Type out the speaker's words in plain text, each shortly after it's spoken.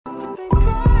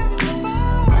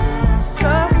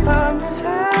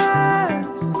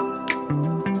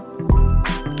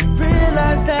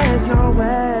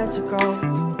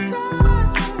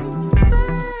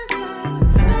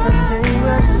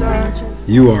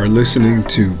You are listening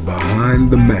to Behind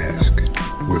the Mask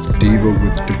with Diva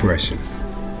with Depression.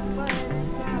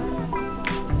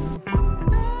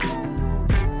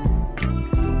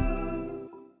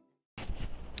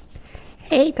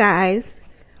 Hey guys,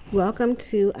 welcome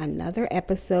to another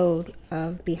episode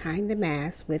of Behind the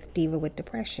Mask with Diva with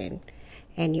Depression.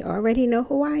 And you already know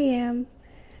who I am.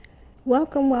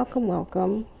 Welcome, welcome,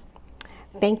 welcome.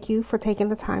 Thank you for taking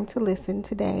the time to listen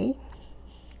today.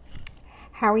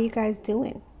 How are you guys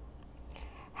doing?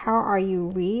 How are you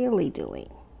really doing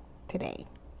today?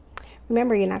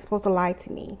 Remember, you're not supposed to lie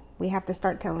to me. We have to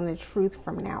start telling the truth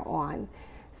from now on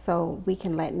so we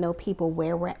can know people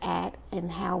where we're at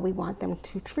and how we want them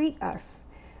to treat us.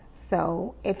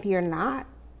 So if you're not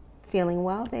feeling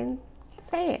well, then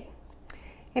say it.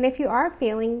 And if you are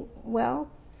feeling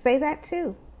well, say that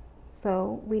too,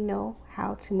 so we know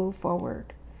how to move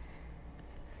forward.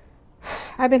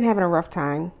 I've been having a rough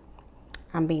time.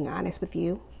 I'm being honest with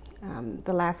you.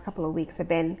 The last couple of weeks have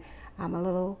been a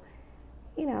little,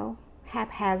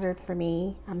 haphazard for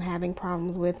me. I'm having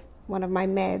problems with one of my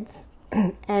meds,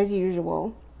 as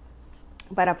usual.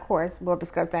 But of course, we'll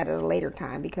discuss that at a later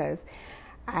time because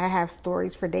I have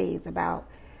stories for days about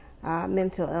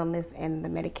mental illness and the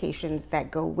medications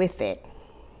that go with it.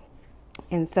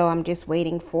 And so I'm just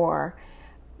waiting for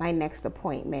my next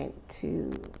appointment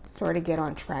to sort of get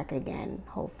on track again,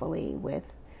 hopefully with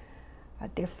a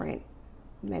different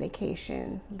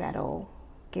medication that'll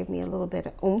give me a little bit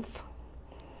of oomph.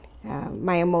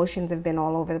 My emotions have been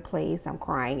all over the place. I'm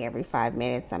crying every 5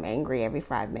 minutes. I'm angry every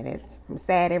 5 minutes. I'm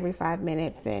sad every 5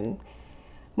 minutes. And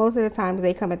most of the times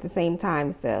they come at the same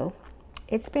time. So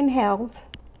it's been hell.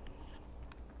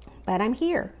 But I'm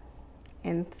here.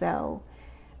 And so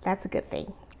that's a good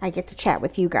thing. I get to chat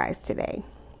with you guys today.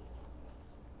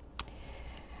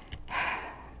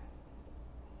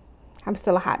 I'm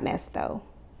still a hot mess though.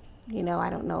 I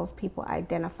don't know if people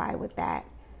identify with that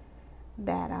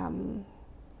having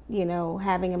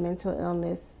a mental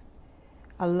illness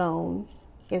alone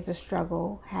is a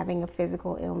struggle. Having a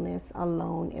physical illness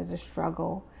alone is a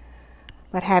struggle.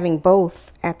 But having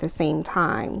both at the same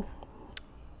time,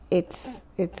 it's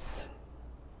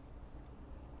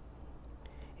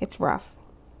rough.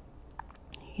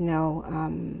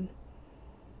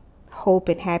 Hope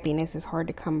and happiness is hard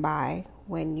to come by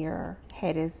when your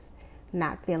head is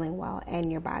not feeling well and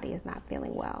your body is not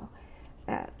feeling well.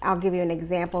 I'll give you an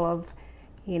example of,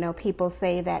 people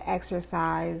say that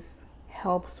exercise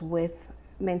helps with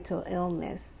mental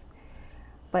illness.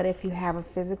 But if you have a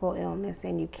physical illness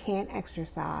and you can't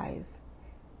exercise,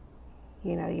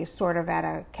 you're sort of at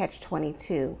a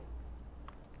catch-22.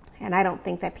 And I don't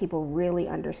think that people really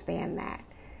understand that,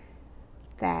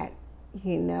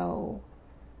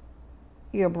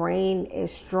 your brain is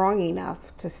strong enough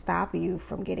to stop you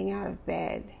from getting out of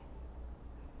bed.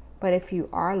 But if you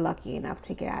are lucky enough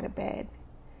to get out of bed,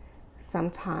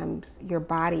 sometimes your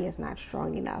body is not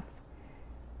strong enough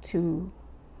to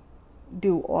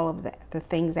do all of the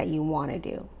things that you want to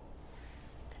do.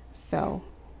 So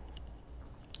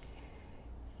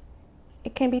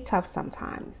it can be tough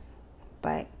sometimes,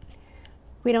 but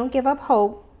we don't give up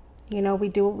hope. We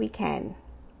do what we can.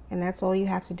 And that's all you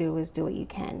have to do is do what you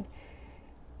can.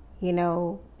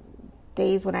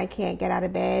 Days when I can't get out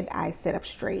of bed, I sit up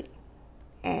straight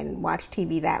and watch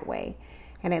TV that way.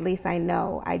 And at least I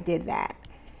know I did that.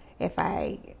 If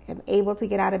I am able to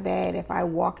get out of bed, if I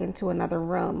walk into another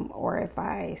room, or if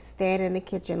I stand in the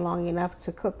kitchen long enough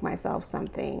to cook myself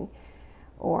something,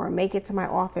 or make it to my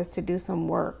office to do some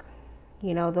work,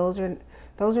 those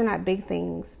are not big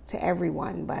things to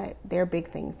everyone, but they're big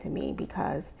things to me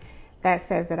because that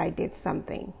says that I did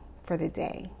something for the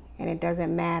day. And it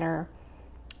doesn't matter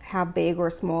how big or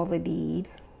small the deed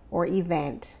or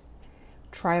event,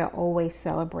 try to always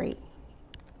celebrate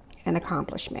an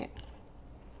accomplishment.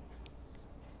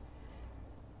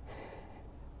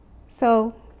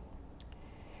 So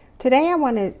today I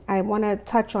want to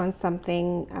touch on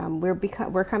something.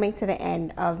 We're coming to the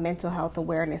end of Mental Health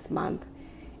Awareness Month,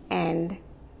 and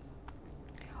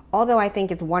although I think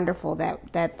it's wonderful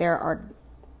that there are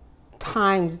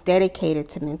times dedicated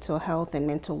to mental health and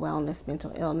mental wellness,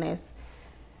 mental illness,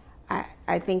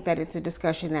 I think that it's a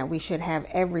discussion that we should have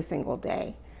every single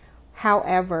day.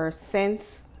 However,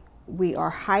 since we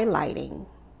are highlighting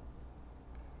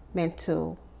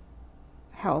mental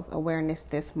health awareness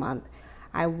this month,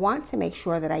 I want to make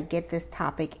sure that I get this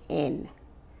topic in,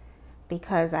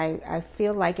 because I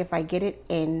feel like if I get it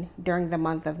in during the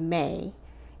month of May,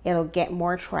 it'll get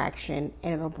more traction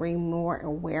and it'll bring more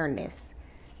awareness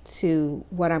to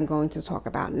what I'm going to talk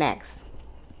about next.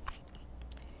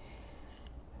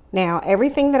 Now,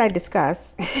 everything that I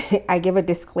discuss, I give a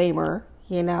disclaimer,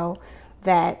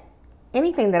 that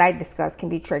anything that I discuss can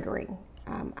be triggering.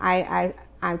 I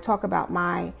talk about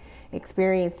my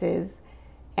experiences,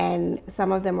 and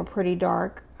some of them are pretty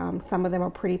dark, some of them are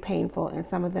pretty painful, and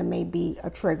some of them may be a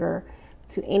trigger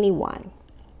to anyone.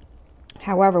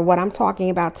 However, what I'm talking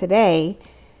about today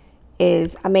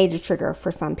is a major trigger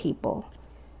for some people: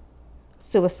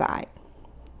 suicide.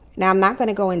 Now, I'm not going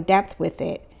to go in depth with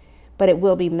it, but it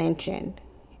will be mentioned.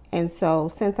 And so,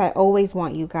 since I always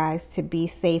want you guys to be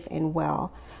safe and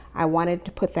well, I wanted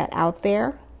to put that out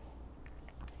there.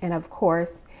 And of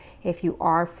course, if you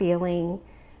are feeling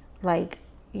like,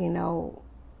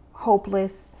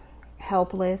 hopeless,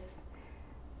 helpless,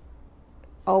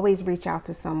 always reach out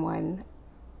to someone.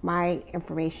 My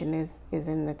information is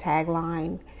in the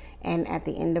tagline. And at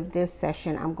the end of this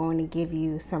session, I'm going to give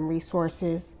you some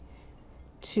resources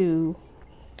to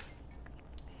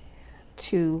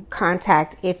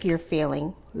contact if you're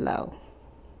feeling low.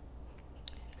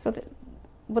 So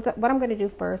what I'm going to do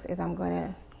first is I'm going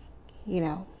to,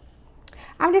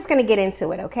 I'm just going to get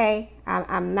into it, okay?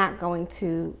 I'm not going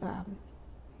to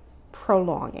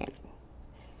prolong it.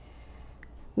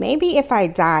 Maybe if I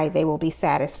die, they will be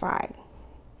satisfied.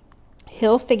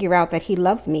 He'll figure out that he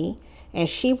loves me, and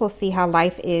she will see how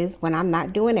life is when I'm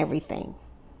not doing everything.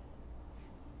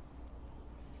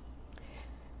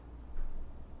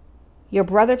 Your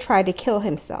brother tried to kill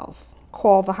himself.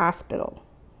 Call the hospital.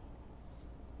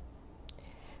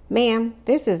 Ma'am,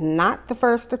 this is not the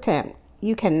first attempt.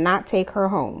 You cannot take her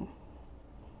home.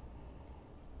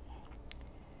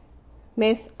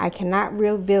 Miss, I cannot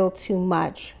reveal too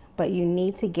much, but you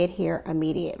need to get here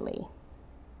immediately.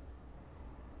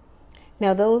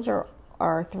 Now, those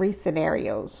are 3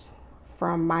 scenarios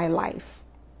from my life.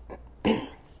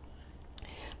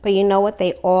 But you know what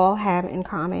they all have in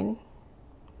common?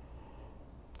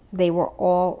 They were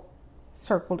all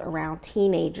circled around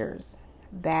teenagers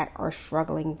that are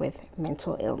struggling with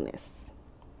mental illness.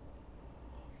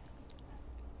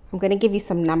 I'm going to give you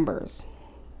some numbers.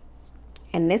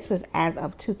 And this was as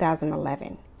of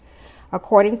 2011.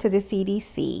 According to the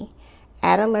CDC,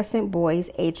 adolescent boys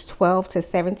aged 12 to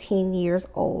 17 years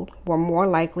old were more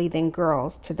likely than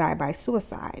girls to die by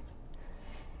suicide.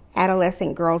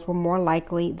 Adolescent girls were more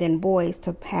likely than boys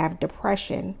to have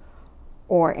depression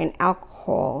or an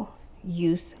alcohol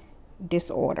use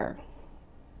disorder.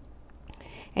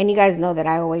 And you guys know that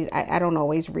I don't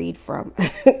always read from,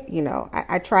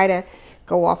 I try to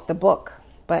go off the book,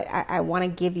 but I want to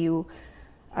give you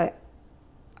a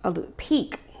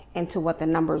peek into what the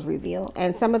numbers reveal.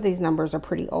 And some of these numbers are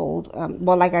pretty old.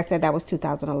 Like I said, that was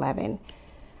 2011.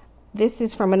 This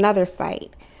is from another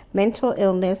site. Mental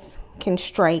illness can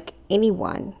strike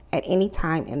anyone at any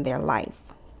time in their life,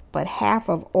 but half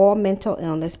of all mental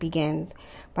illness begins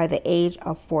by the age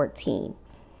of 14.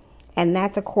 And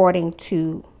that's according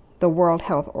to the World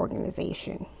Health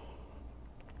Organization.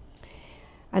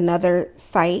 Another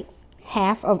site,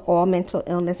 half of all mental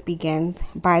illness begins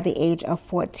by the age of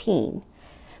 14,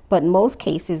 but most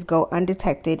cases go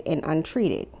undetected and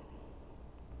untreated.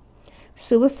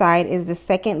 Suicide is the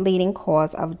second leading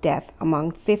cause of death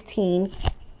among 15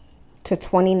 to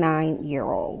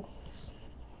 29-year-olds.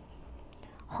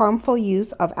 Harmful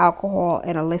use of alcohol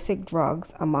and illicit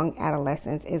drugs among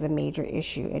adolescents is a major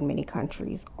issue in many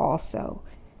countries also.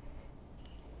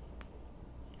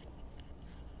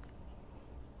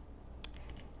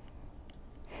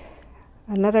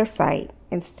 Another site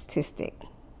and statistic.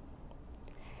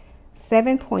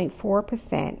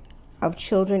 7.4% of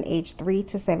children aged 3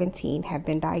 to 17 have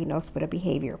been diagnosed with a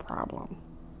behavior problem.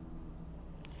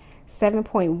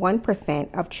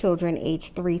 7.1% of children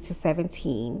aged 3 to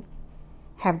 17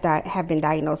 have been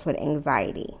diagnosed with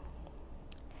anxiety.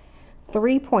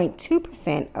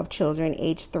 3.2% of children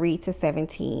aged 3 to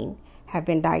 17 have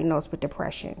been diagnosed with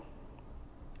depression.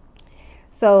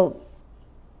 So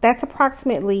that's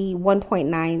approximately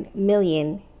 1.9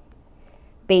 million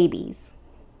babies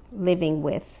living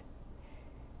with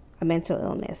a mental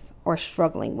illness or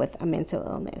struggling with a mental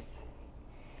illness.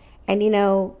 And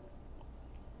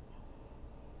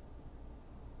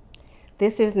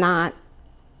this is not,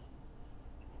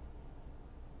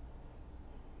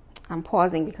 I'm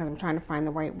pausing because I'm trying to find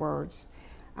the right words.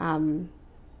 I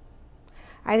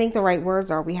think the right words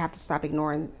are we have to stop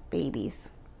ignoring babies.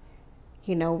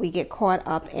 We get caught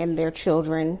up in their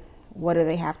children. What do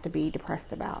they have to be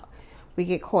depressed about? We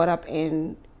get caught up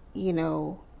in,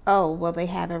 they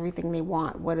have everything they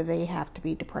want. What do they have to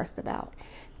be depressed about?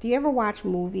 Do you ever watch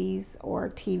movies or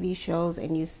TV shows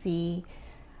and you see,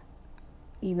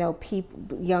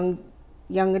 people,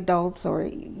 young adults or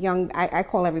young, I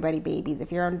call everybody babies.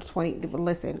 If you're under 20,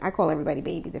 listen, I call everybody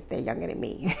babies if they're younger than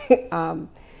me.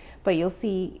 But you'll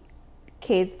see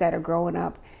kids that are growing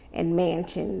up in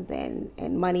mansions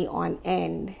and money on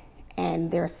end,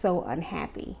 and they're so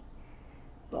unhappy.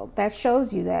 Well, that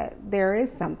shows you that there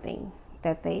is something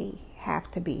that they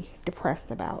have to be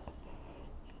depressed about.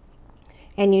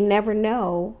 And you never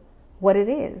know what it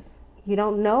is. You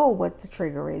don't know what the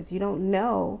trigger is. You don't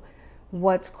know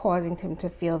what's causing them to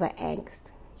feel the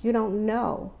angst. You don't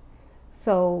know.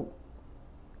 So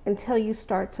until you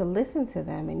start to listen to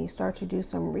them and you start to do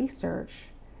some research,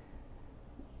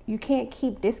 you can't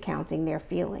keep discounting their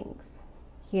feelings.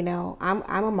 You know, I'm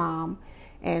a mom,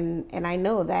 and I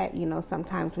know that, you know,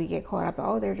 sometimes we get caught up,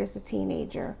 oh, they're just a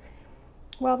teenager.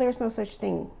 Well, there's no such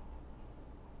thing,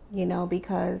 you know,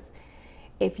 because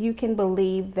if you can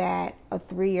believe that a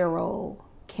 3-year-old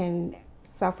can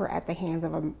suffer at the hands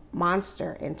of a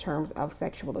monster in terms of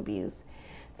sexual abuse,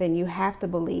 then you have to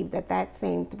believe that that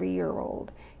same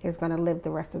 3-year-old is going to live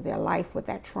the rest of their life with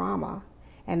that trauma,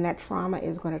 and that trauma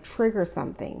is going to trigger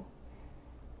something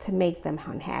to make them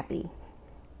unhappy,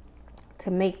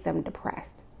 to make them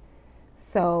depressed.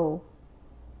 So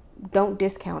don't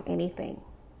discount anything.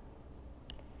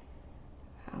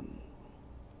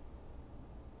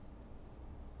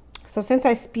 So since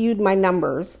I spewed my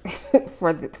numbers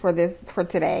for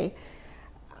today,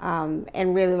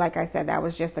 and really, like I said, that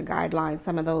was just a guideline.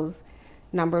 Some of those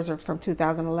numbers are from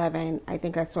 2011. I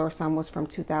think I saw some was from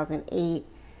 2008.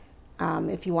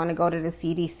 If you want to go to the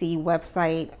CDC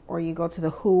website, or you go to the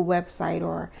WHO website,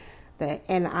 or the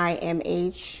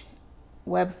NIMH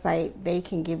website, they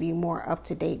can give you more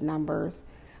up-to-date numbers.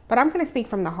 But I'm going to speak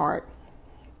from the heart,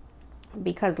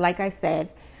 because like I said,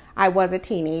 I was a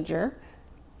teenager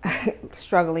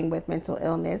struggling with mental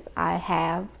illness. I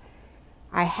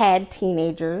had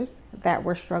teenagers that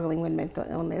were struggling with mental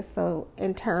illness. So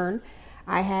in turn,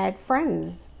 I had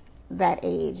friends that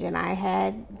age, and I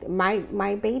had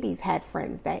my babies had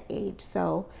friends that age.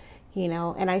 So, you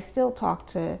know, and I still talk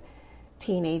to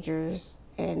teenagers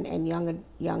and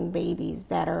young babies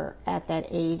that are at that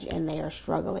age, and they are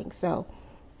struggling. So,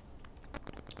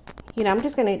 you know, I'm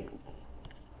just gonna,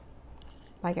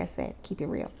 like I said, keep it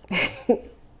real.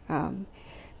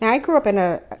 Now, I grew up in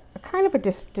a kind of a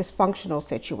dysfunctional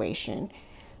situation.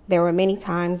 There were many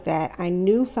times that I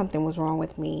knew something was wrong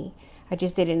with me. I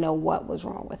just didn't know what was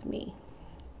wrong with me.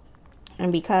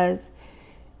 And because,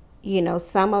 you know,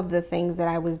 some of the things that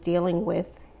I was dealing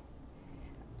with,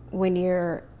 when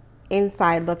you're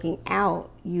inside looking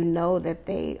out, you know that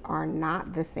they are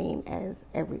not the same as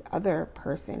every other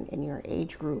person in your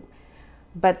age group,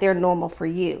 but they're normal for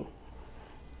you.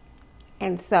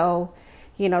 And so,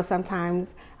 you know,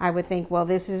 sometimes I would think, well,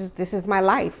 this is my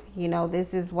life. You know,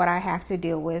 this is what I have to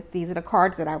deal with. These are the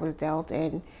cards that I was dealt,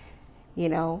 and, you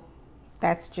know,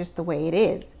 that's just the way it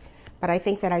is. But I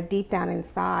think that deep down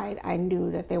inside, I knew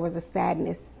that there was a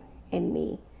sadness in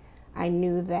me. I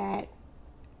knew that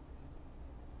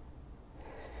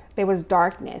there was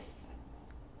darkness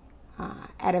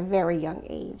at a very young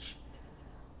age.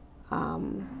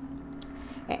 And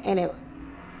it,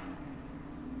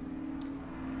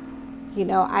 you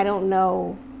know, I don't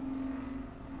know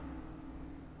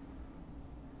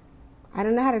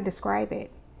how to describe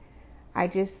it.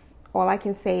 All I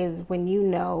can say is, when you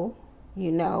know,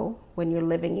 when you're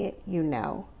living it, you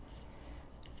know.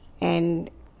 And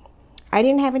I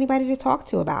didn't have anybody to talk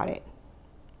to about it.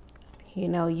 You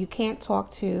know, you can,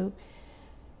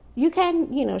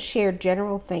 you know, share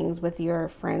general things with your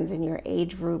friends in your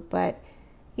age group, but,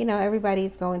 you know,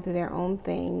 everybody's going through their own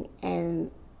thing,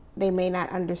 and they may not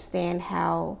understand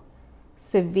how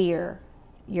severe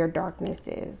your darkness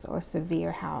is, or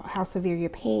how severe your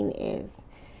pain is.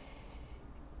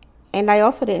 And I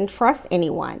also didn't trust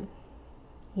anyone.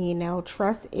 You know,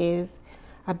 trust is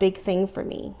a big thing for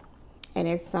me, and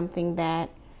it's something that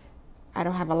I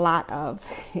don't have a lot of.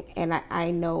 And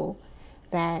I know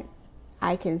that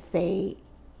I can say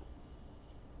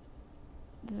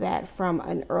that from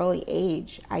an early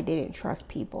age, I didn't trust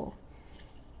people.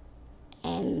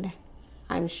 And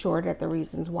I'm sure that the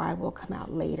reasons why will come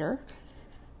out later,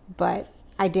 but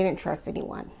I didn't trust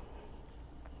anyone.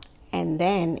 And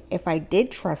then if I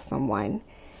did trust someone,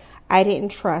 I didn't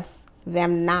trust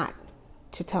them not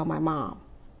to tell my mom.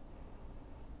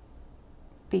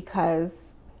 Because,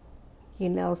 you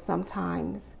know,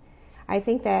 sometimes I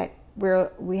think that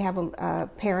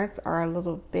parents are a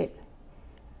little bit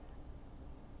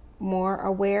more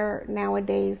aware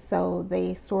nowadays, so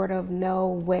they sort of know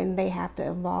when they have to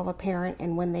involve a parent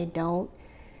and when they don't.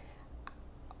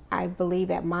 I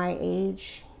believe at my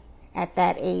age, at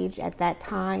that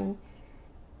time,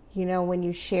 you know, when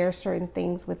you share certain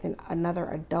things with another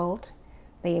adult,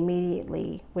 they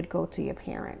immediately would go to your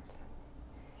parents.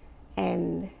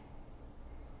 And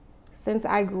since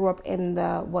I grew up in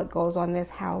the what goes on this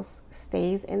house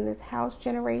stays in this house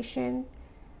generation,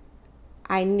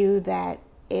 I knew that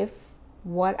if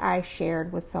what I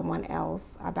shared with someone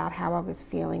else about how I was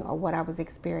feeling or what I was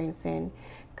experiencing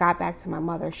got back to my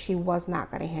mother, she was not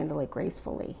going to handle it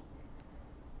gracefully.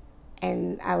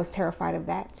 And I was terrified of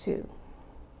that too.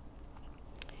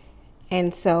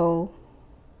 And so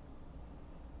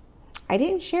I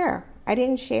didn't share.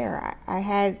 I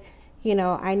had,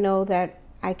 I know that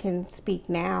I can speak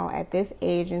now at this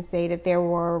age and say that there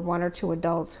were one or two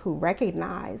adults who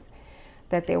recognized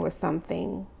that there was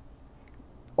something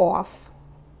off,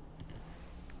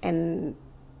 and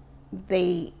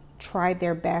they tried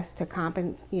their best to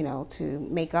to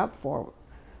make up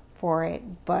for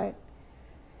it, but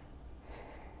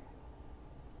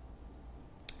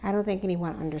I don't think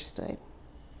anyone understood.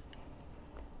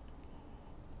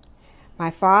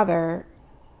 My father,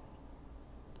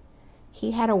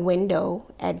 he had a window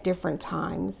at different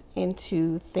times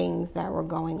into things that were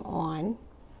going on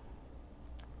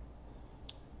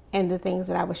and the things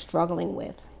that I was struggling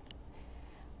with.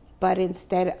 But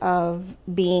instead of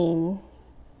being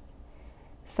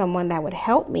someone that would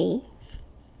help me,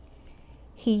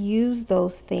 he used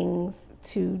those things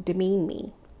to demean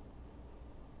me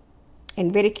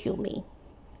and ridicule me.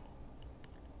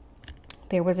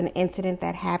 There was an incident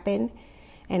that happened,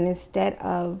 and instead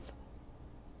of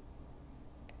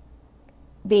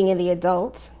being in the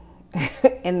adult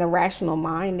and the rational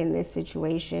mind in this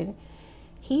situation,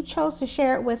 he chose to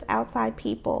share it with outside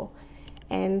people.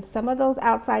 And some of those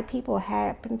outside people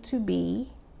happened to be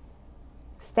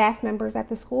staff members at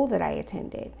the school that I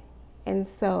attended. And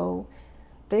so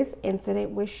this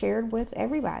incident was shared with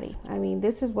everybody. I mean,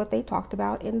 this is what they talked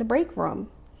about in the break room.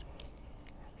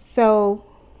 So,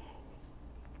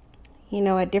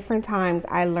 at different times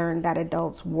I learned that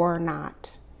adults were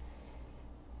not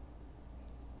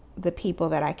the people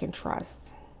that I can trust.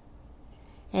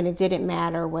 And it didn't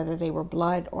matter whether they were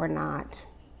blood or not.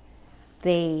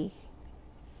 They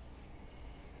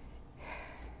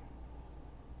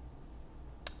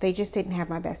just didn't have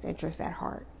my best interests at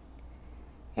heart.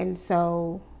 And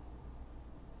so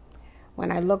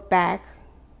when I look back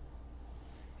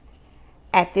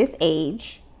at this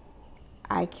age,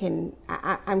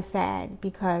 I'm sad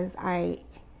because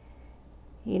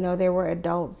there were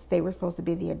adults, they were supposed to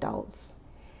be the adults,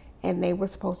 and they were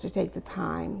supposed to take the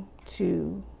time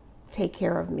to take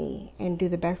care of me and do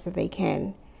the best that they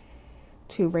can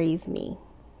to raise me.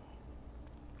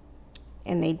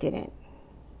 And they didn't.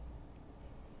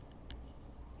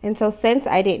 And so since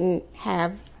I didn't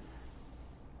have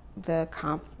the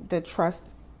trust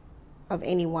of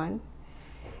anyone,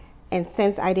 and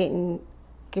since I didn't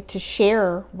get to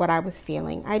share what I was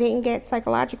feeling, I didn't get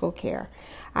psychological care.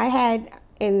 I had,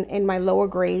 in my lower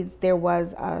grades, there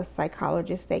was a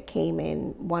psychologist that came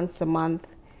in once a month.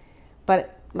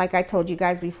 But like I told you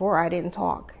guys before, I didn't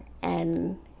talk.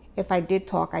 And if I did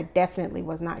talk, I definitely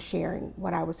was not sharing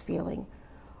what I was feeling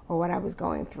or what I was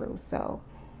going through. So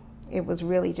it was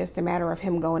really just a matter of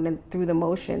him going in through the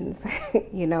motions,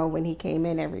 when he came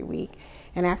in every week.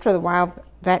 And after a while,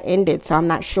 that ended, so I'm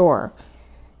not sure,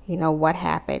 what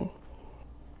happened.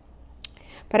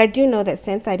 But I do know that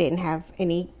since I didn't have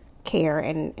any care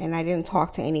and I didn't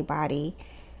talk to anybody,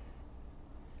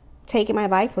 taking my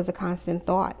life was a constant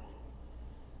thought.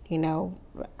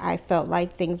 I felt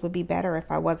like things would be better if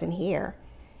I wasn't here.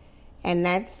 And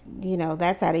that's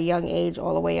at a young age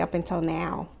all the way up until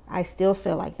now. I still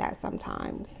feel like that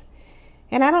sometimes.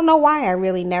 And I don't know why I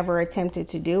really never attempted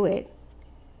to do it.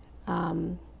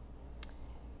 But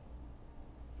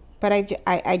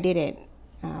I didn't.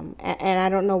 And I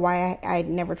don't know why I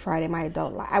never tried in my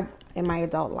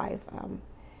adult life.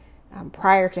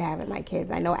 Prior to having my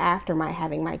kids. I know after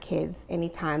having my kids,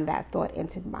 anytime that thought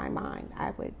entered my mind,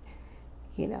 I would,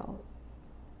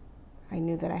 I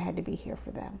knew that I had to be here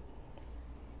for them.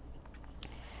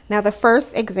 Now, the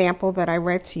first example that I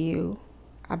read to you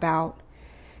about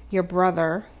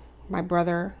my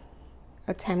brother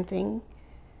attempting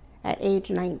at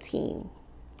age 19,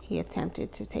 he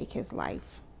attempted to take his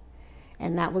life.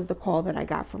 And that was the call that I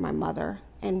got from my mother.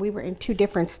 And we were in 2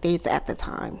 different states at the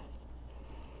time.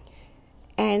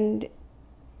 And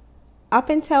up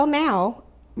until now,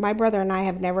 my brother and I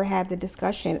have never had the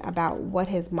discussion about what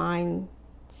his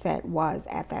mindset was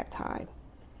at that time.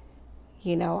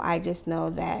 I just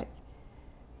know that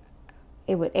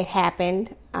it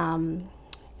happened.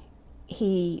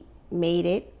 He made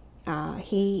it.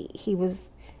 He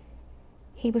was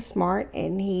smart,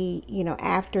 and he,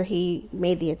 after he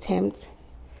made the attempt,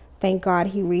 thank God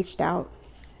he reached out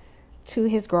to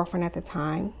his girlfriend at the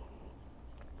time,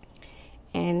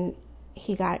 and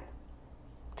he got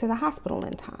to the hospital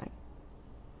in time.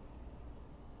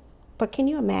 But can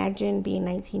you imagine being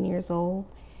 19 years old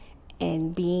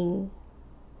and being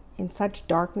in such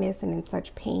darkness and in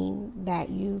such pain that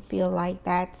you feel like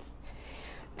that's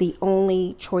the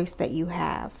only choice that you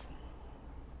have?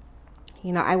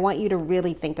 I want you to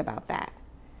really think about that.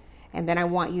 And then I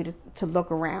want you to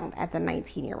look around at the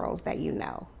 19-year-olds that you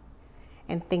know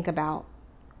and think about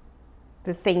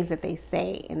the things that they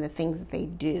say and the things that they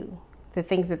do, the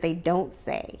things that they don't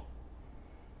say.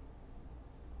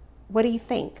 What do you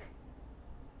think?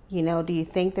 Do you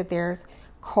think that there's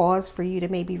cause for you to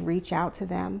maybe reach out to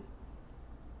them?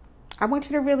 I want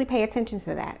you to really pay attention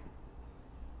to that.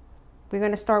 We're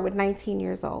going to start with 19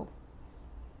 years old.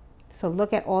 So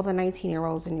look at all the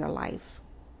 19-year-olds in your life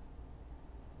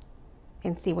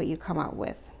and see what you come up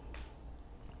with.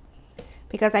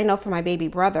 Because I know for my baby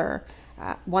brother,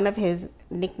 one of his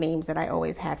nicknames that I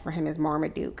always had for him is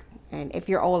Marmaduke. And if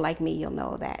you're old like me, you'll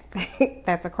know that.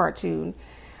 That's a cartoon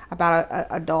about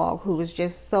a dog who was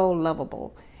just so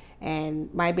lovable.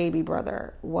 And my baby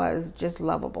brother was just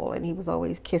lovable. And he was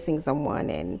always kissing someone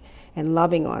and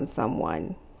loving on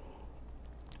someone.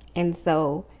 And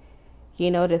so,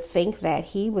 to think that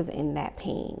he was in that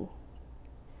pain,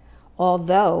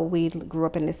 although we grew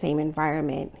up in the same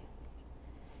environment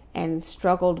and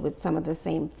struggled with some of the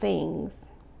same things,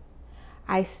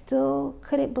 I still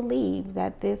couldn't believe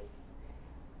that this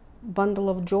bundle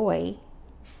of joy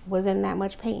was in that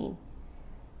much pain.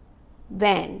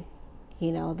 Then,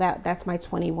 that's my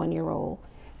 21-year-old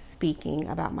speaking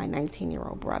about my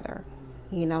 19-year-old brother.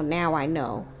 Now I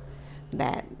know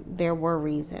that there were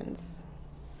reasons.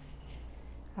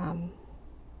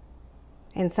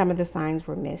 And some of the signs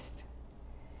were missed.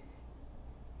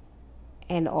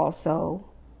 And also,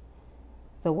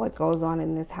 the what goes on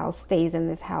in this house stays in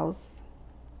this house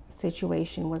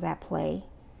situation was at play.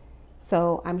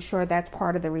 So I'm sure that's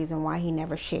part of the reason why he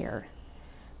never shared.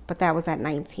 But that was at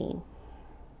 19.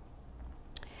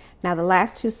 Now the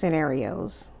last two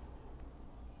scenarios,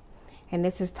 and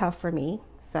this is tough for me,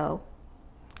 so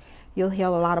you'll hear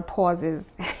a lot of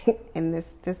pauses in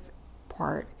this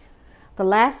part. The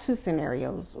last two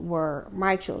scenarios were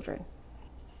my children.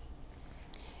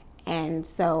 And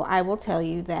so I will tell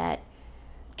you that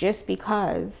just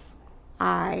because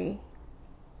I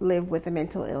live with a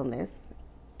mental illness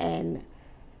and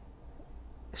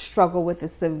struggle with a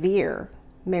severe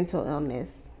mental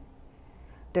illness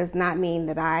does not mean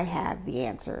that I have the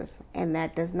answers. And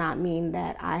that does not mean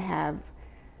that I have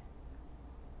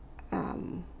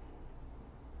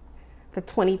the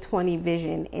 20/20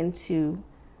 vision into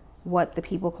what the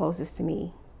people closest to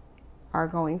me are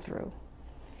going through.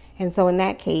 And so in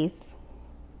that case,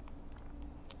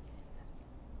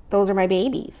 those are my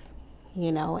babies,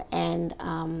 and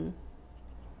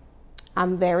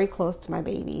I'm very close to my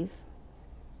babies.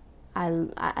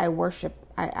 I worship,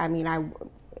 I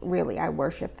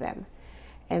worship them.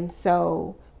 And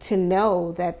so to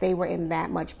know that they were in that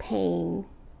much pain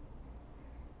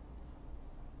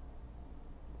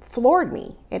floored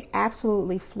me. It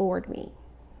absolutely floored me.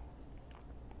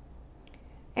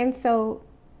 And so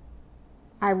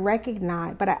I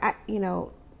recognize, but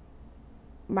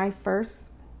my first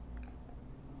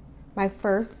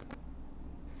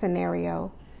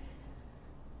scenario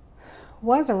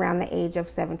was around the age of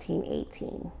 17,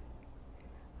 18,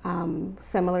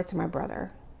 similar to my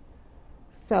brother.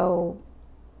 So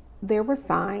there were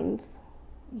signs,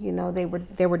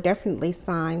 there were definitely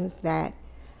signs that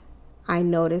I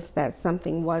noticed that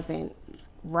something wasn't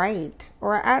right,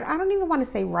 or I don't even want to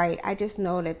say right. I just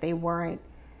know that they weren't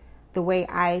the way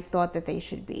I thought that they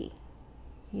should be.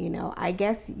 I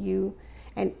guess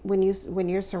when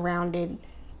you're surrounded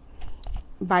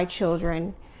by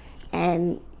children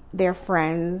and their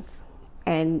friends,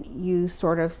 and you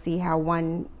sort of see how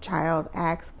one child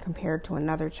acts compared to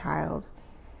another child,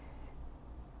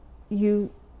 you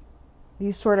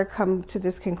sort of come to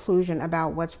this conclusion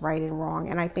about what's right and wrong.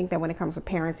 And I think that when it comes to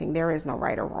parenting, there is no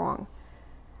right or wrong.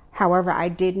 However, I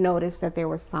did notice that there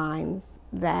were signs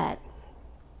that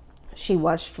she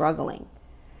was struggling.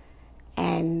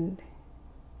 And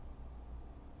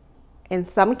in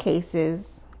some cases,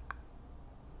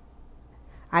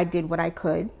 I did what I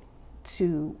could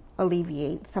to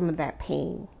alleviate some of that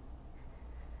pain.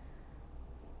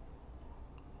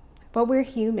 But we're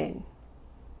human.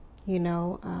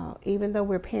 Even though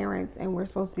we're parents and we're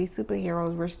supposed to be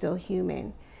superheroes, we're still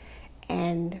human.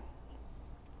 And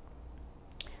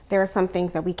there are some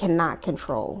things that we cannot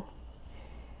control.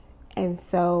 And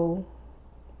so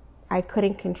I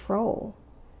couldn't control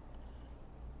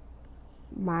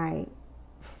my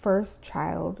first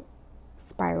child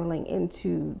spiraling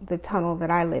into the tunnel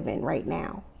that I live in right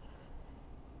now.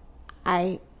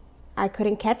 I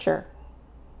couldn't catch her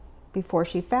before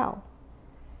she fell.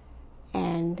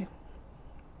 And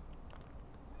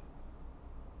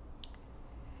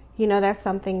that's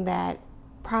something that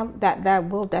that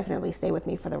will definitely stay with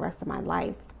me for the rest of my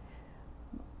life.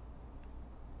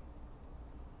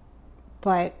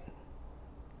 But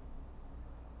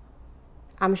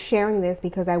I'm sharing this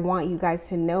because I want you guys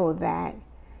to know that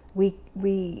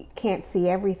we can't see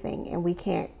everything, and we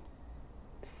can't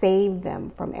save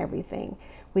them from everything.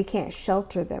 We can't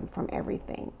shelter them from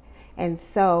everything. And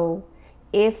so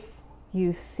if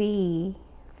you see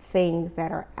things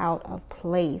that are out of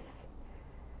place,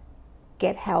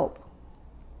 get help,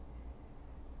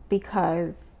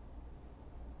 because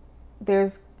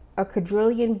there's a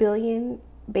quadrillion billion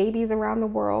babies around the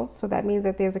world. So that means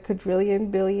that there's a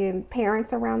quadrillion billion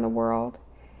parents around the world,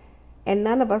 and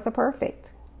none of us are perfect.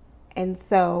 And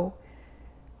so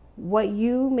what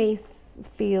you may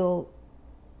feel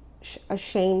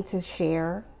ashamed to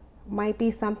share might be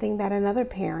something that another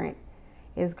parent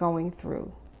is going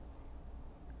through.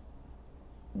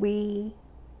 We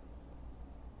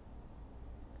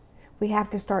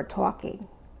have to start talking,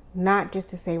 not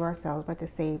just to save ourselves, but to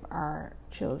save our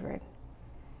children.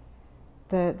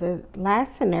 The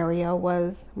last scenario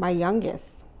was my youngest,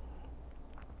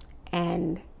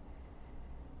 and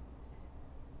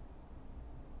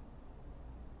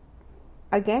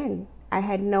again, I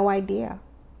had no idea.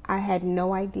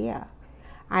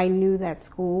 I knew that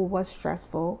school was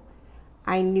stressful.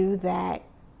 I knew that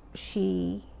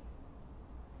she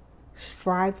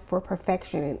strived for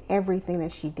perfection in everything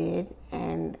that she did.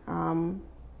 And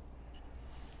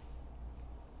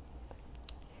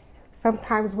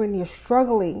sometimes when you're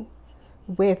struggling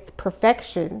with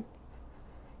perfection,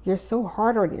 you're so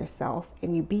hard on yourself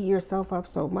and you beat yourself up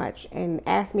so much. And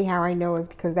ask me how I know is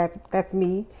because that's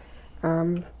me.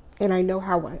 And I know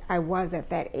how I was at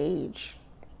that age.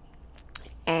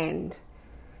 And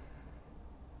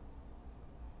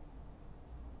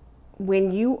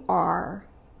when you are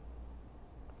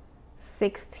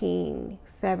 16,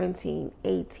 17,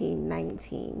 18,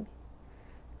 19,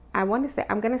 I want to say,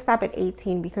 I'm going to stop at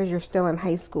 18 because you're still in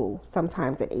high school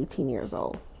sometimes at 18 years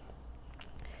old.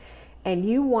 And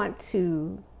you want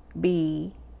to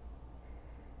be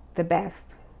the best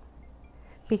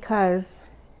because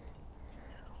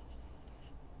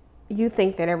you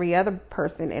think that every other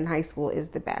person in high school is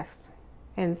the best.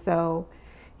 And so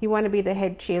you want to be the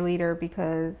head cheerleader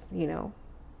because, you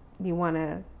want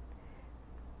to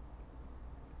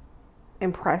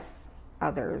impress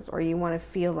others, or you want to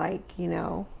feel like,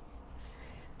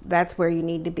 that's where you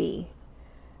need to be.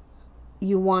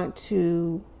 You don't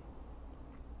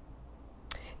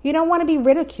want to be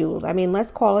ridiculed. I mean,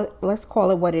 let's call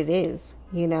it what it is.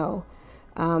 Young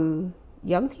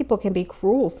people can be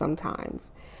cruel sometimes.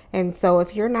 And so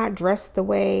if you're not dressed the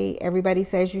way everybody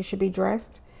says you should be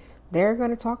dressed, they're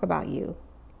going to talk about you.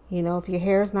 If your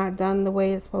hair's not done the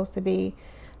way it's supposed to be,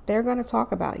 they're going to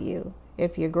talk about you.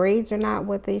 If your grades are not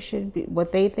what they should be,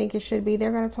 what they think it should be,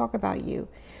 they're going to talk about you.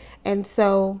 And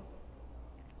so,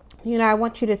 I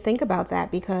want you to think about that,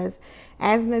 because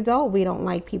as an adult, we don't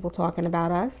like people talking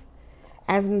about us.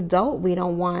 As an adult, we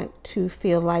don't want to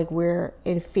feel like we're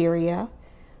inferior.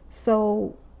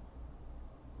 So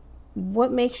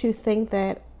what makes you think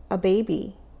that a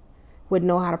baby would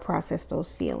know how to process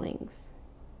those feelings?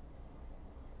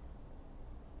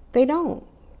 They don't.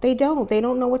 They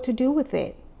don't know what to do with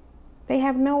it. They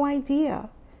have no idea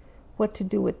what to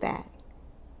do with that.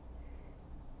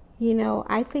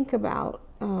 I think about,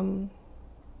 I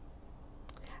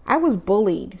was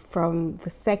bullied from the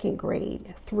second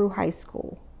grade through high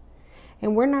school.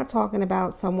 And we're not talking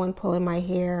about someone pulling my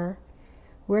hair.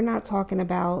 We're not talking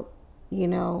about,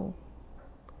 a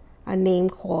name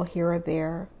call here or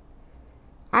there.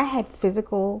 I had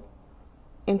physical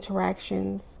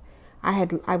interactions.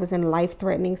 I was in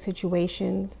life-threatening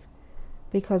situations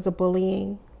because of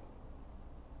bullying.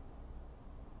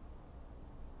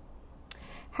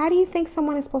 How do you think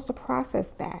someone is supposed to process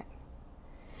that?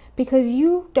 Because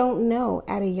you don't know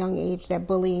at a young age that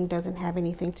bullying doesn't have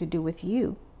anything to do with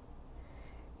you.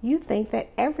 You think that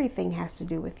everything has to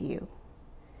do with you.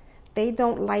 They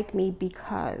don't like me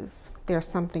because there's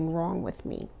something wrong with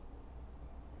me.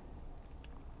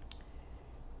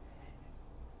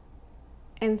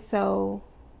 And so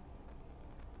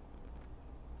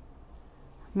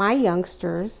my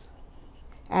youngsters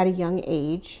at a young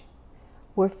age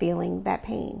were feeling that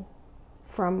pain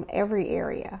from every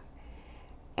area.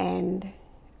 And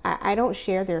I don't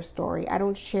share their story. I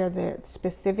don't share the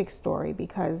specific story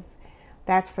because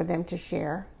that's for them to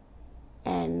share.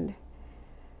 And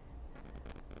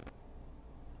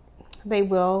They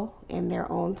will in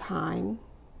their own time,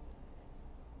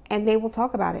 and they will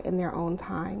talk about it in their own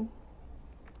time.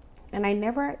 And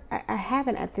I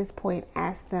haven't at this point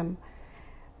asked them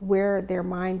where their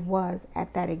mind was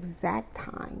at that exact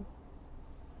time.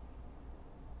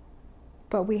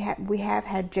 But we have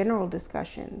had general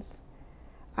discussions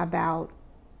about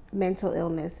mental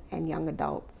illness and young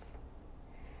adults.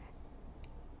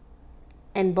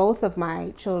 And both of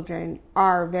my children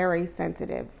are very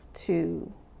sensitive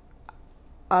to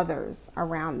others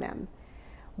around them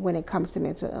when it comes to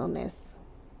mental illness.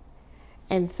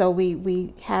 And so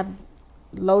we have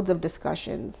loads of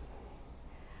discussions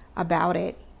about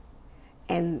it.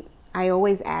 And I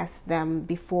always ask them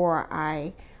before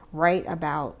I write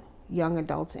about young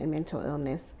adults and mental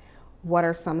illness, what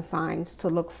are some signs to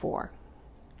look for?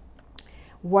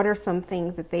 What are some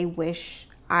things that they wish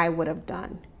I would have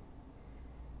done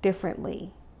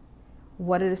differently?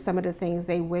 What are some of the things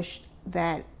they wish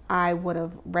that I would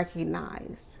have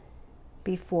recognized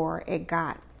before it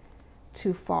got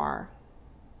too far?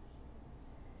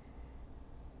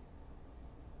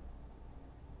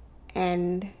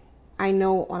 And I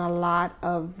know on a lot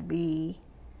of the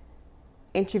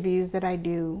interviews that I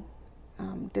do,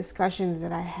 discussions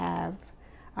that I have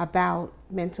about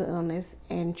mental illness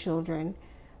and children,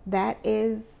 that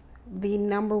is the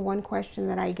number one question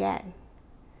that I get.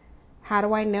 How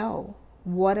do I know?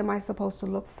 What am I supposed to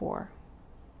look for?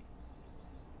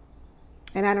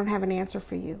 And I don't have an answer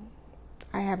for you.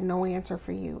 I have no answer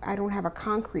for you. I don't have a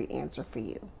concrete answer for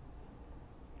you.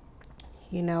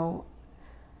 You know,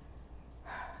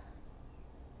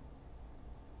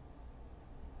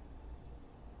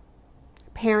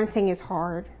 parenting is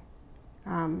hard,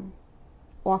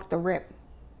 off the rip.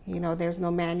 You know, there's no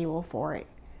manual for it.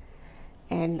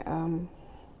 And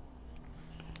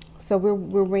so we're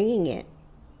winging it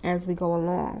as we go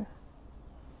along.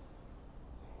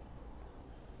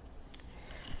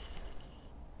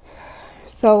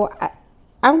 So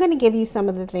I'm going to give you some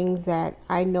of the things that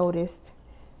I noticed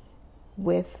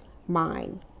with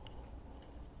mine.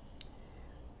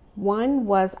 One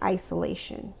was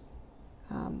isolation.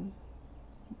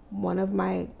 One of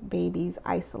my babies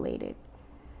isolated,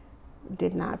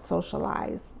 did not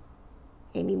socialize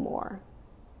anymore.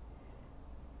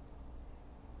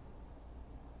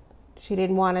 She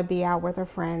didn't want to be out with her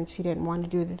friends. She didn't want to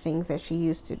do the things that she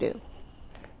used to do.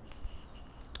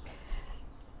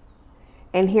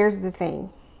 And here's the thing.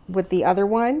 With the other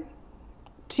one,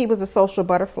 she was a social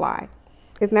butterfly.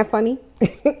 Isn't that funny?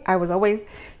 I was always,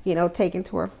 taking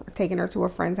her to a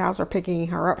friend's house or picking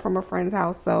her up from a friend's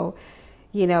house. So,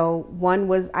 one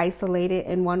was isolated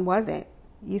and one wasn't.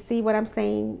 You see what I'm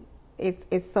saying?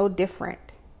 It's so different.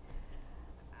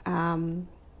 The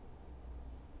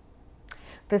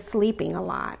sleeping a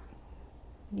lot,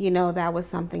 that was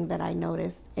something that I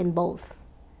noticed in both.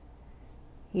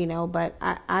 But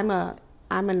I'm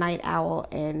a night owl,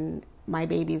 and my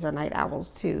babies are night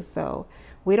owls too. So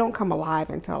we don't come alive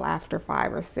until after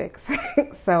 5 or 6.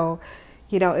 So,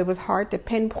 it was hard to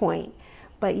pinpoint.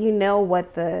 But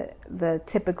what the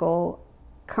typical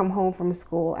come home from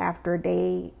school after a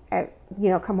day,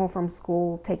 come home from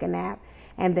school, take a nap,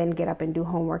 and then get up and do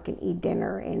homework and eat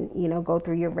dinner and, go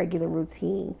through your regular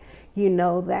routine.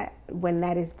 That when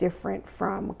that is different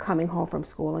from coming home from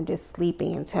school and just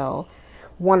sleeping until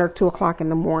 1 or 2 o'clock in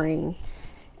the morning,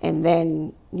 and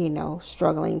then,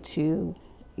 struggling to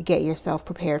get yourself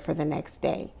prepared for the next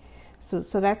day.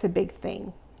 So that's a big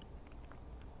thing.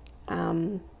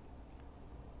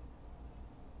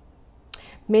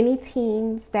 Many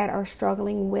teens that are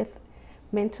struggling with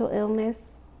mental illness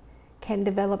can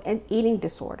develop an eating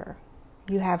disorder.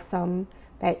 You have some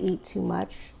that eat too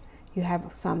much. You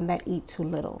have some that eat too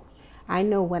little. I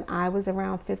know when I was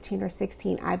around 15 or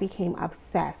 16, I became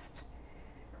obsessed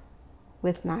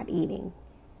with not eating.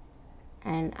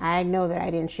 And I know that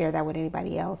I didn't share that with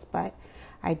anybody else, but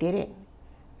I didn't.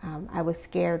 I was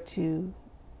scared to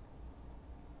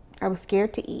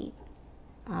eat.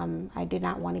 I did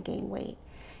not want to gain weight.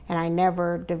 And I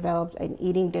never developed an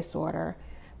eating disorder,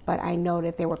 but I know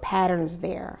that there were patterns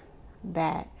there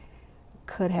that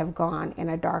could have gone in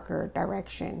a darker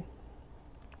direction.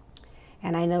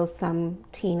 And I know some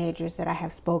teenagers that I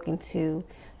have spoken to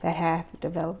that have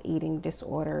developed eating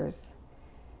disorders.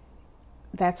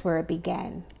 That's where it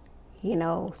began.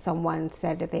 Someone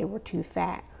said that they were too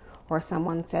fat, or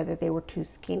someone said that they were too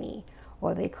skinny,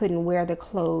 or they couldn't wear the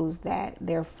clothes that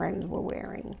their friends were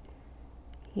wearing.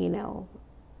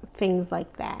 Things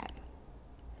like that.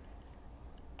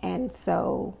 And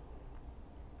so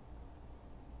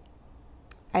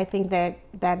I think that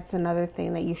that's another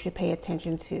thing that you should pay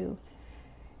attention to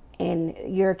in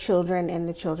your children and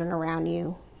the children around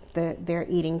you. their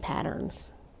eating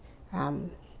patterns.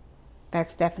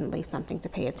 That's definitely something to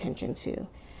pay attention to.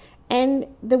 And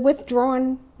the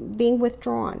being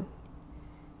withdrawn.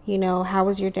 How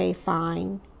was your day?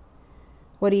 Fine.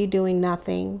 What are you doing?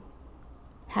 Nothing.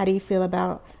 How do you feel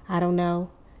about, I don't know.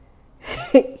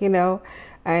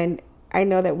 And I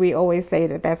know that we always say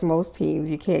that that's most teens.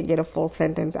 You can't get a full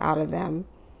sentence out of them.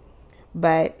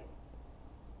 But,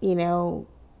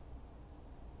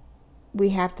 we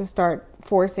have to start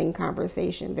forcing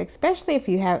conversations, especially if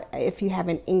you have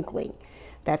an inkling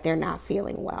that they're not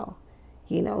feeling well.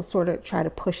 Sort of try to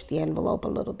push the envelope a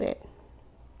little bit.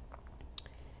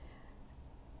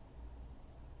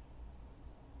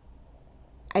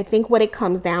 I think what it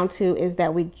comes down to is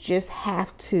that we just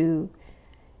have to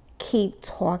keep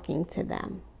talking to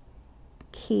them,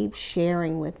 keep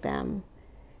sharing with them.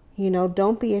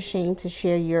 Don't be ashamed to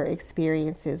share your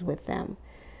experiences with them.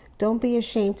 Don't be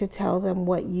ashamed to tell them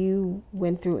what you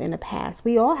went through in the past.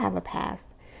 We all have a past.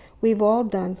 We've all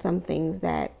done some things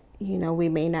that, we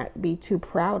may not be too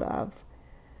proud of,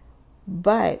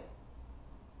 but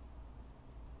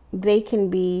they can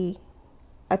be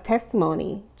a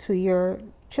testimony to your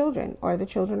children or the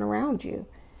children around you.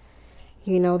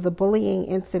 The bullying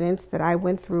incidents that I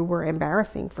went through were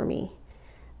embarrassing for me.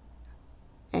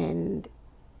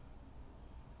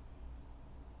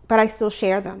 But I still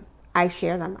share them.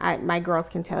 My girls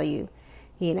can tell you,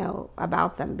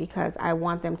 about them, because I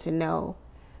want them to know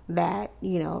that,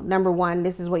 number one,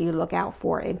 this is what you look out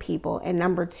for in people. And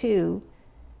number two,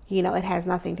 it has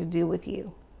nothing to do with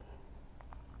you.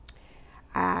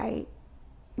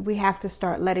 We have to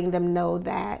start letting them know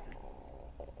that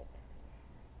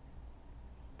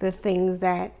the things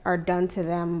that are done to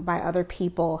them by other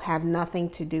people have nothing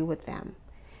to do with them.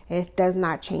 It does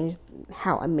not change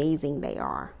how amazing they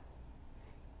are.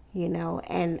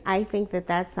 And I think that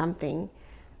that's something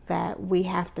that we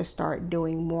have to start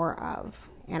doing more of.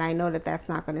 And I know that that's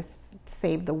not going to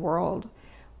save the world,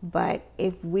 but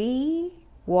if we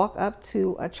walk up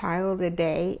to a child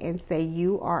today and say,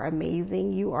 you are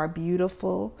amazing, you are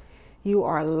beautiful, you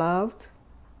are loved,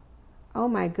 oh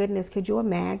my goodness, could you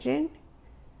imagine?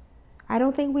 I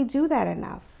don't think we do that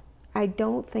enough. I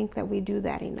don't think that we do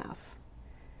that enough.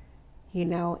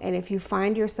 And if you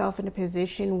find yourself in a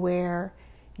position where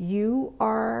you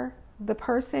are the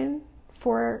person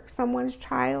for someone's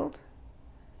child,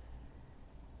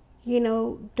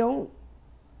 don't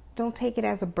take it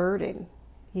as a burden,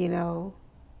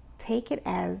 take it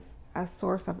as a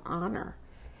source of honor,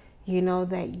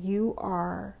 that you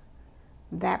are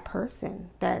that person,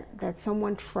 that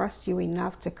someone trusts you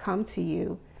enough to come to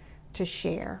you to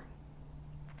share.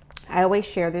 I always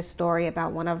share this story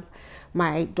about one of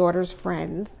my daughter's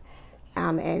friends,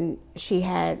 and she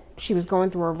was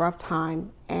going through a rough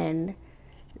time, and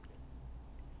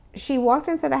she would walk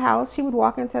into the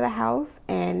house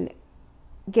and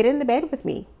get in the bed with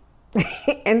me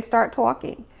and start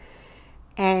talking.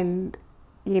 And,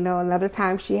 another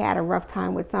time she had a rough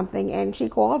time with something and she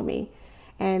called me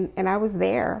and I was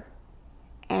there,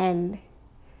 and,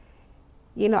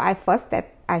 I fussed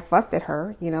at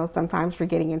her, sometimes for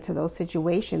getting into those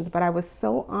situations, but I was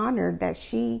so honored that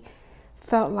she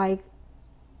felt like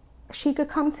she could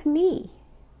come to me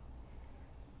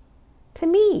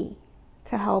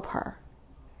to help her,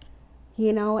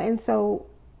 and so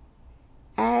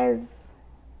as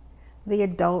the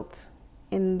adult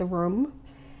in the room,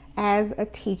 as a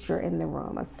teacher in the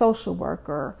room, a social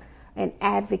worker, an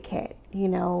advocate,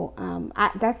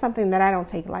 that's something that I don't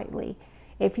take lightly.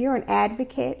 If you're an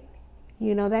advocate,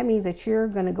 that means that you're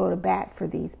going to go to bat for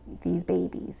these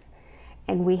babies,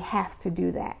 and we have to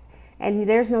do that. And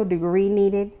there's no degree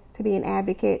needed to be an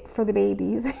advocate for the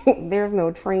babies. There's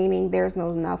no training. There's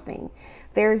no nothing.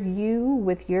 There's you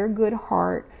with your good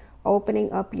heart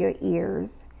opening up your ears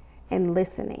and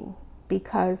listening,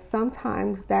 because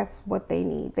sometimes that's what they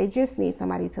need. They just need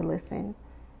somebody to listen.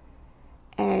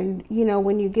 And,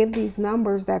 when you give these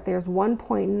numbers that there's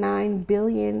 1.9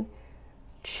 billion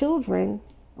children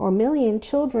or million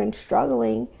children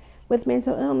struggling with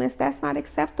mental illness, that's not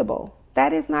acceptable.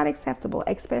 That is not acceptable,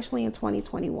 especially in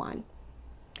 2021.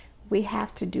 We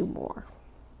have to do more.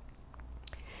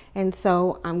 And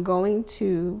so I'm going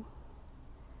to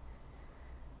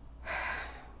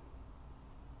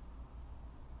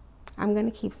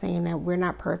keep saying that we're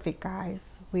not perfect, guys.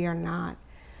 We are not.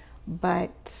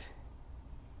 But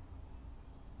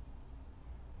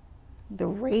the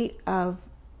rate of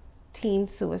teen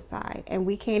suicide, and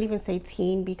we can't even say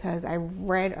teen because I've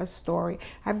read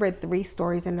 3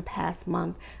 stories in the past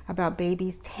month about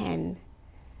babies 10,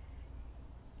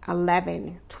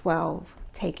 11, 12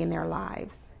 taking their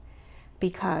lives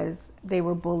because they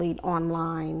were bullied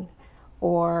online,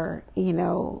 or,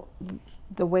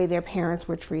 the way their parents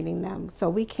were treating them. So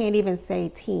we can't even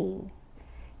say teen.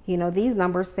 These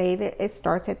numbers say that it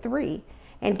starts at 3.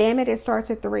 And damn it starts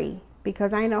at 3,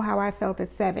 because I know how I felt at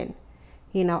 7.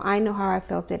 I know how I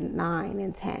felt at 9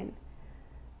 and 10.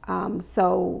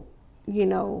 So, we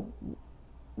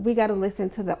got to listen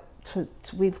to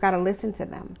we've got to listen to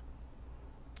them.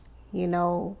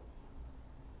 The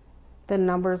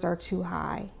numbers are too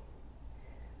high.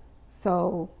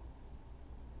 So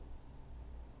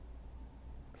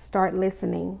start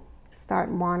listening,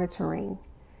 start monitoring.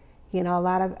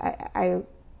 I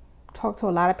talk to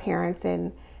a lot of parents,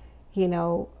 and,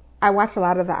 I watch a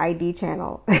lot of the ID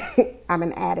channel. I'm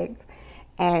an addict.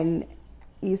 And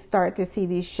you start to see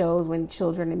these shows when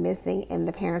children are missing, and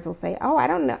the parents will say, "Oh, I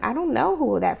don't know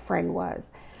who that friend was.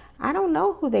 I don't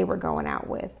know who they were going out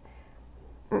with."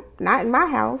 Not in my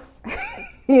house.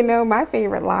 My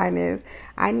favorite line is,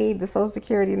 "I need the social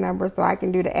security number so I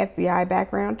can do the FBI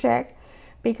background check,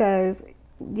 because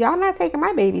y'all not taking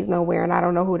my babies nowhere and I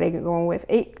don't know who they're going with."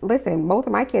 Listen, both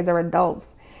of my kids are adults,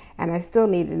 and I still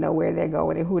need to know where they're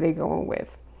going and who they're going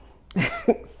with.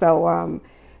 So,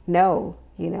 no,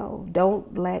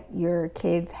 don't let your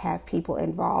kids have people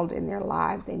involved in their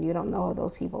lives and you don't know who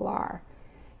those people are.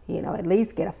 At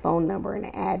least get a phone number and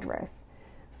an address.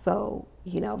 So,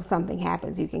 if something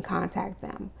happens, you can contact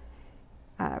them.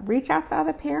 Reach out to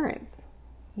other parents,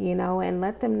 and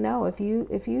let them know if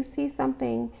you see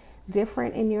something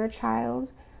different in your child.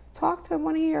 Talk to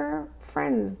one of your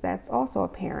friends that's also a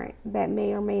parent that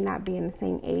may or may not be in the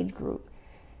same age group,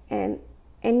 and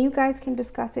you guys can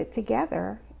discuss it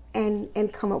together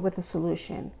and come up with a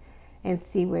solution and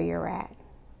see where you're at.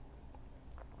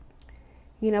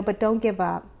 But don't give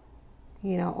up,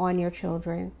 on your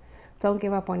children. Don't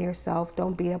give up on yourself.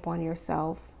 Don't beat up on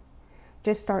yourself.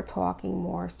 Just start talking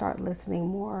more, start listening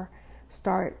more,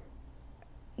 start,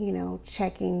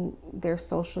 checking their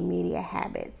social media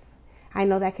habits. I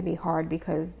know that can be hard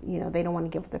because, they don't want to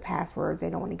give up the passwords.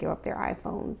 They don't want to give up their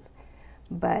iPhones.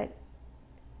 But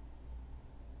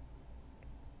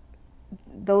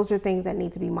those are things that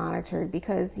need to be monitored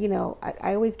because,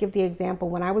 I always give the example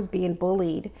when I was being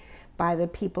bullied by the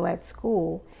people at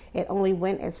school, it only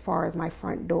went as far as my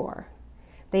front door.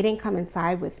 They didn't come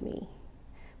inside with me.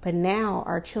 But now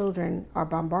our children are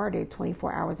bombarded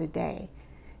 24 hours a day,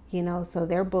 so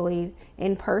they're bullied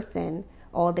in person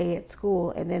all day at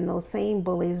school. And then those same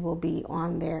bullies will be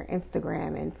on their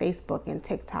Instagram and Facebook and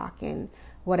TikTok and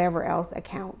whatever else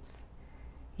accounts,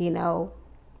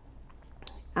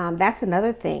 That's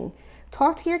another thing.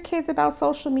 Talk to your kids about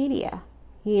social media,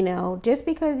 just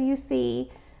because you see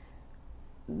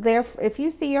if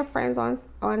you see your friends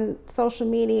on social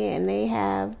media and they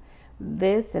have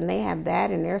this and they have that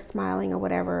and they're smiling or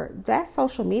whatever, that's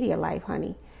social media life,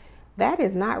 honey. That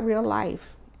is not real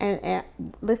life. And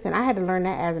listen, I had to learn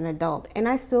that as an adult, and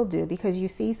I still do, because you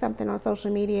see something on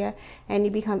social media and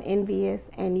you become envious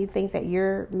and you think that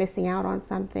you're missing out on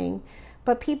something.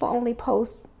 But people only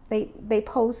post, they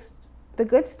post the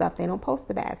good stuff. They don't post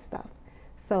the bad stuff.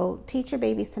 So teach your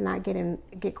babies to not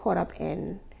get caught up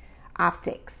in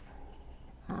optics,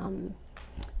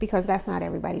 because that's not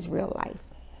everybody's real life.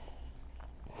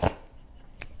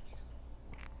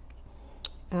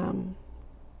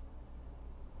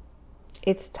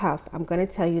 It's tough. I'm going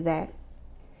to tell you that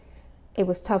it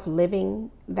was tough living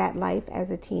that life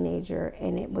as a teenager,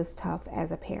 and it was tough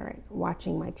as a parent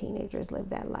watching my teenagers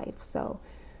live that life. So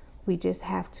we just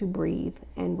have to breathe,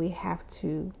 and we have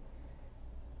to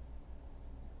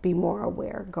be more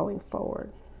aware going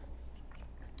forward.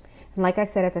 And like I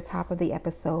said at the top of the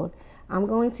episode, I'm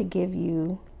going to give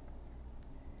you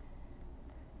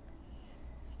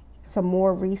some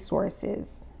more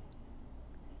resources.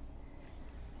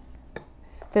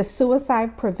 The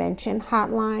suicide prevention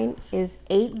hotline is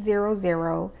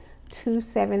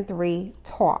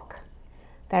 800-273-TALK.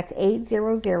 That's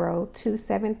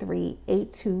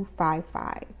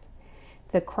 800-273-8255.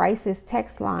 The crisis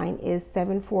text line is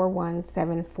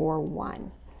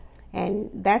 741-741. And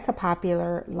that's a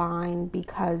popular line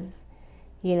because,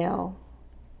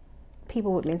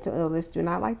 people with mental illness do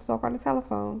not like to talk on the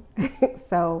telephone.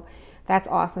 So that's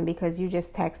awesome, because you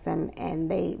just text them and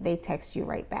they text you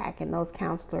right back. And those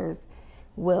counselors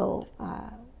will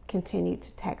continue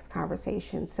to text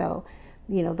conversations. So,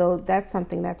 though that's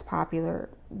something that's popular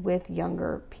with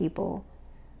younger people.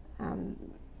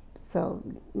 So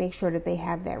make sure that they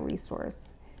have that resource.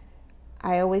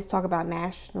 I always talk about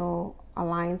National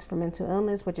Alliance for Mental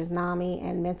Illness, which is NAMI,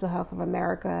 and Mental Health of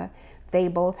America. They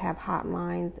both have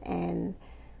hotlines, and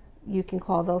you can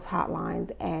call those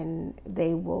hotlines and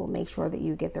they will make sure that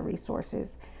you get the resources.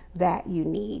 that you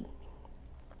need.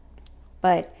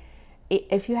 But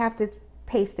if you have to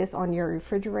paste this on your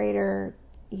refrigerator,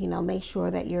 make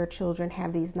sure that your children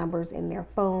have these numbers in their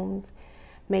phones.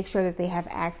 Make sure that they have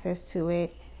access to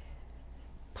it.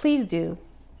 Please do.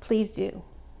 Please do.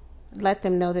 Let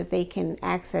them know that they can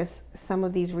access some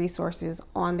of these resources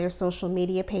on their social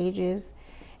media pages,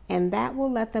 and that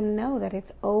will let them know that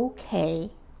it's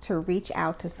okay to reach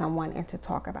out to someone and to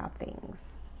talk about things.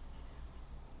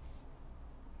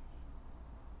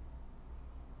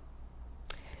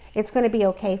 It's going to be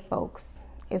okay, folks.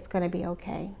 It's going to be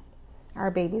okay.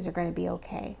 Our babies are going to be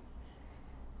okay.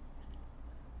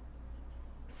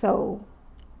 So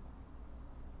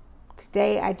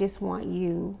today I just want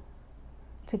you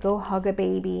to go hug a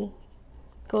baby,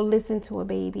 go listen to a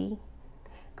baby,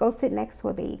 go sit next to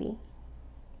a baby,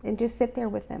 and just sit there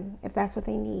with them if that's what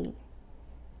they need.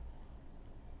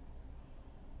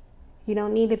 You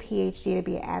don't need a PhD to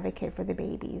be an advocate for the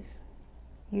babies.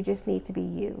 You just need to be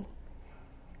you.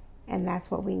 And that's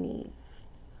what we need.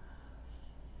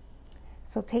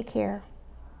 So take care.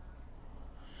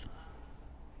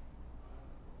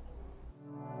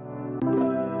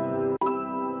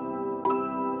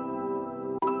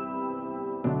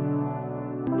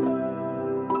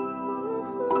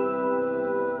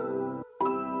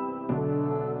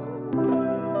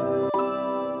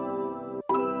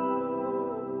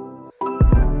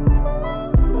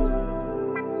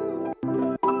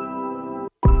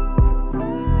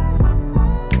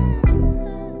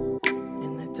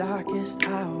 Darkest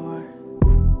hour,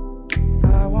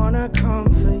 I wanna come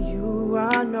for you.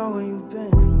 I know you've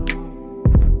been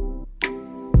alone.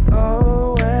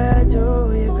 Oh, where do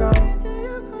you go?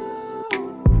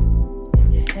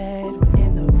 In your head when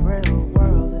in the real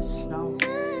world is snow.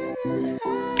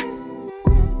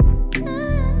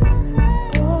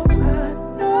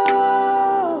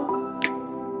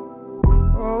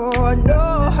 Oh, I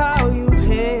know how you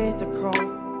hit the cold.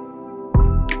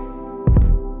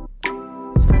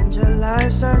 Your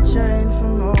life searching for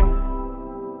more.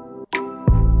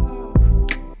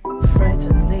 Afraid to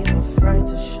leave, afraid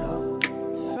to show.